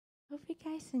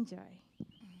guys enjoy.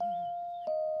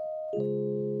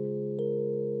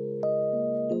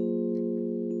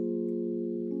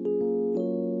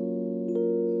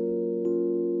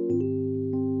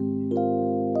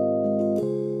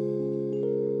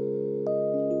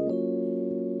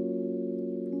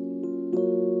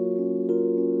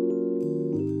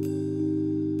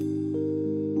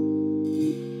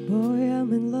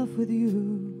 With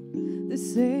you,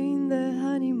 this ain't the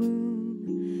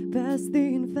honeymoon, past the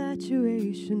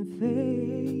infatuation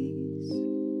phase.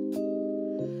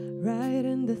 Right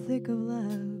in the thick of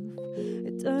love,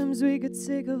 at times we get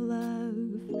sick of love.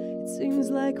 It seems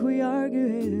like we argue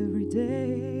every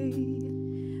day.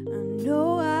 I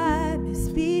know I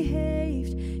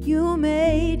misbehaved, you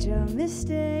made your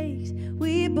mistakes.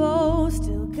 We both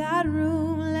still got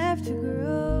room left to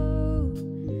grow.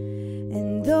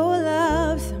 And though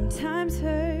love sometimes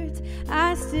hurts,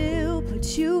 I still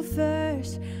put you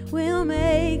first. We'll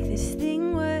make this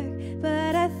thing work,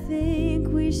 but I think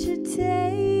we should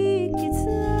take it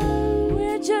slow.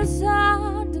 We're just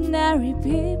ordinary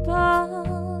people.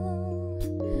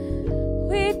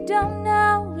 We don't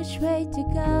know which way to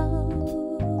go,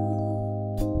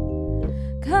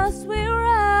 'cause we're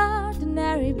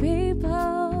ordinary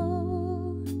people.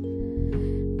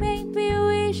 Maybe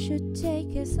we should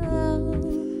take it slow.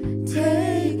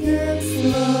 Take it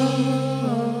slow.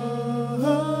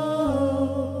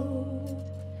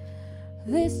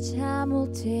 This time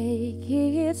we'll take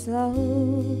it slow.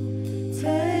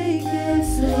 Take it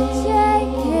slow.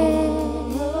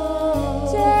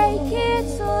 Take it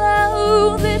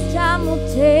slow. This time we'll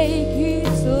take it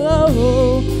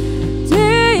slow.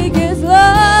 Take it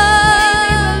slow.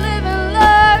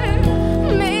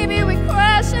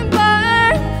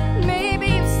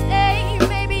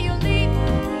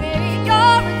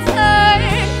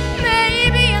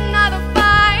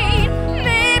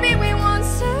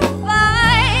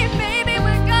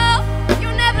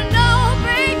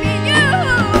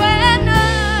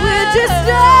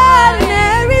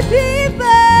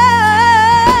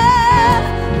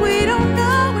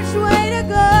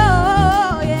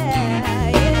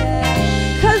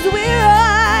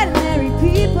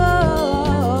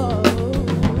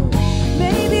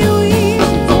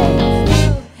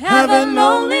 Heaven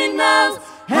only knows,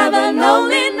 heaven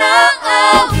only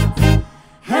knows,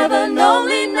 heaven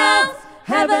only knows,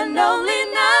 heaven only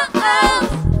knows.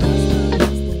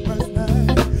 First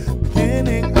night,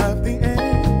 beginning of the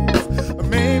end, or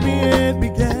maybe it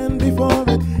began before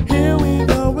it. Here we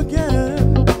go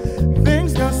again.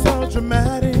 Things got so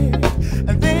dramatic,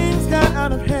 and things got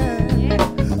out of hand.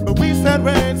 But we said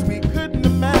words we couldn't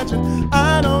imagine.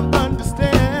 I don't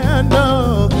understand.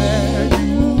 No, there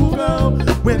you go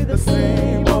with the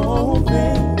same old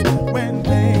thing. When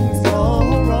things go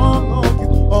wrong, you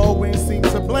always seem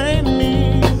to blame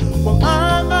me. Well,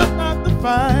 I'm not the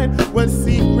fight. What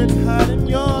secrets hide in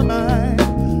your mind?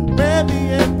 Where the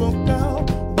end will go,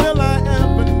 will I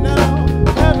ever know?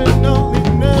 Heaven only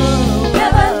knows.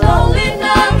 Heaven only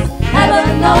knows,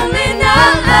 heaven only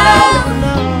knows,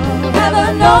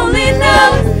 heaven only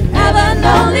knows, heaven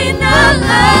only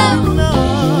knows,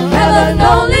 heaven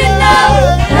only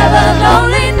knows, heaven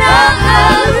only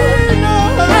knows,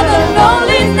 heaven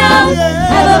only knows,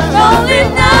 heaven only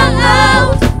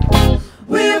knows.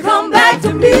 Will you come back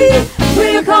to me?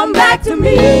 Will you come back to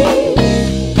me?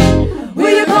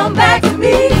 Will you come back to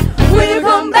me? Will you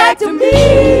come back to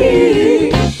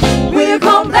me? Will you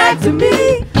come back to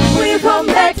me? Will you come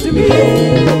back to me?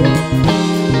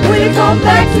 Will you come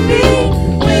back to me?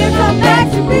 Will you come back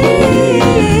to me?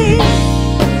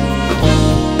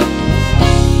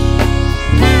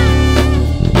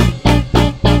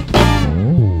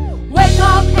 Wake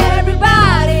up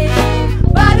everybody,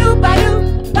 badu badu,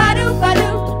 badu badu.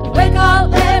 Wake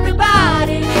up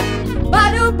everybody,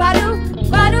 badu badu,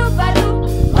 badu badu.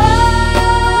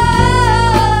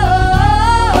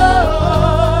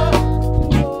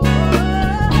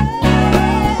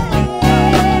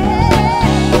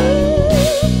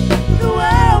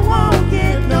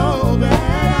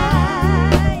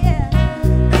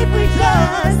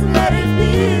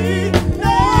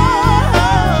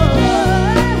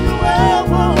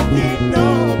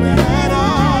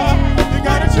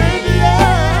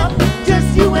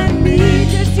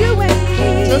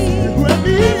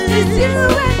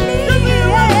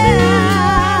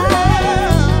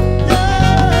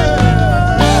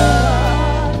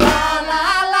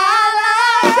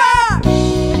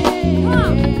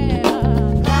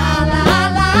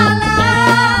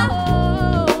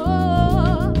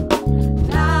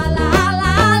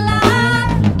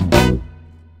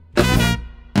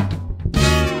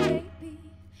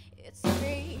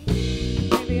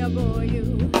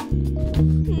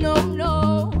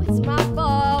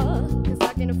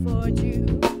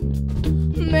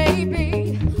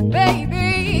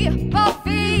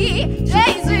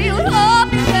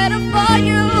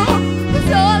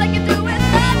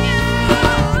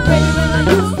 Baby, when I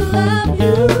used to love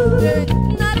you,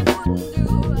 nothing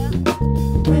wouldn't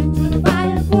do. Went through the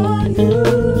fire for you.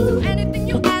 Anything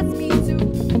you ask me to,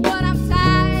 but I'm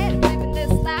tired of living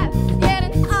this life. It's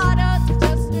getting harder to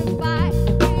justify.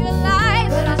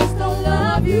 Realize that I just don't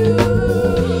love you.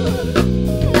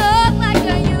 Look like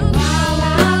I used to.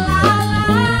 La la la la.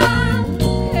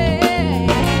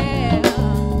 Hey.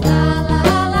 La la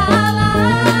la la.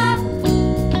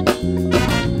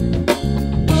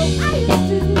 Oh, I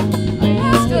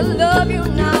used to love.